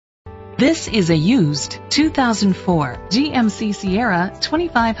This is a used 2004 GMC Sierra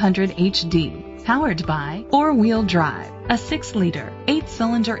 2500 HD, powered by four-wheel drive, a 6-liter,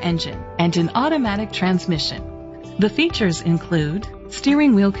 8-cylinder engine, and an automatic transmission. The features include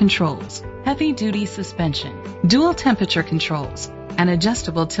steering wheel controls, heavy-duty suspension, dual temperature controls, an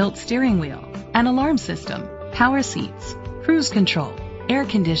adjustable tilt steering wheel, an alarm system, power seats, cruise control, air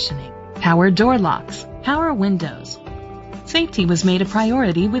conditioning, power door locks, power windows. Safety was made a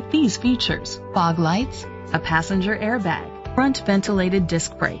priority with these features: fog lights, a passenger airbag, front ventilated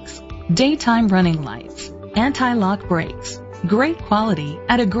disc brakes, daytime running lights, anti-lock brakes. Great quality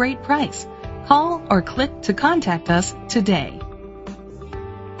at a great price. Call or click to contact us today.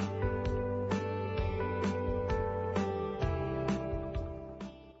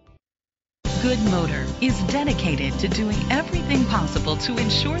 Goode Motor is dedicated to doing everything possible to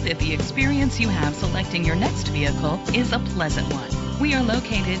ensure that the experience you have selecting your next vehicle is a pleasant one. We are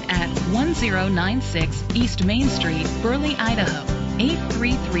located at 1096 East Main Street, Burley, Idaho,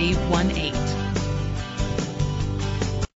 83318.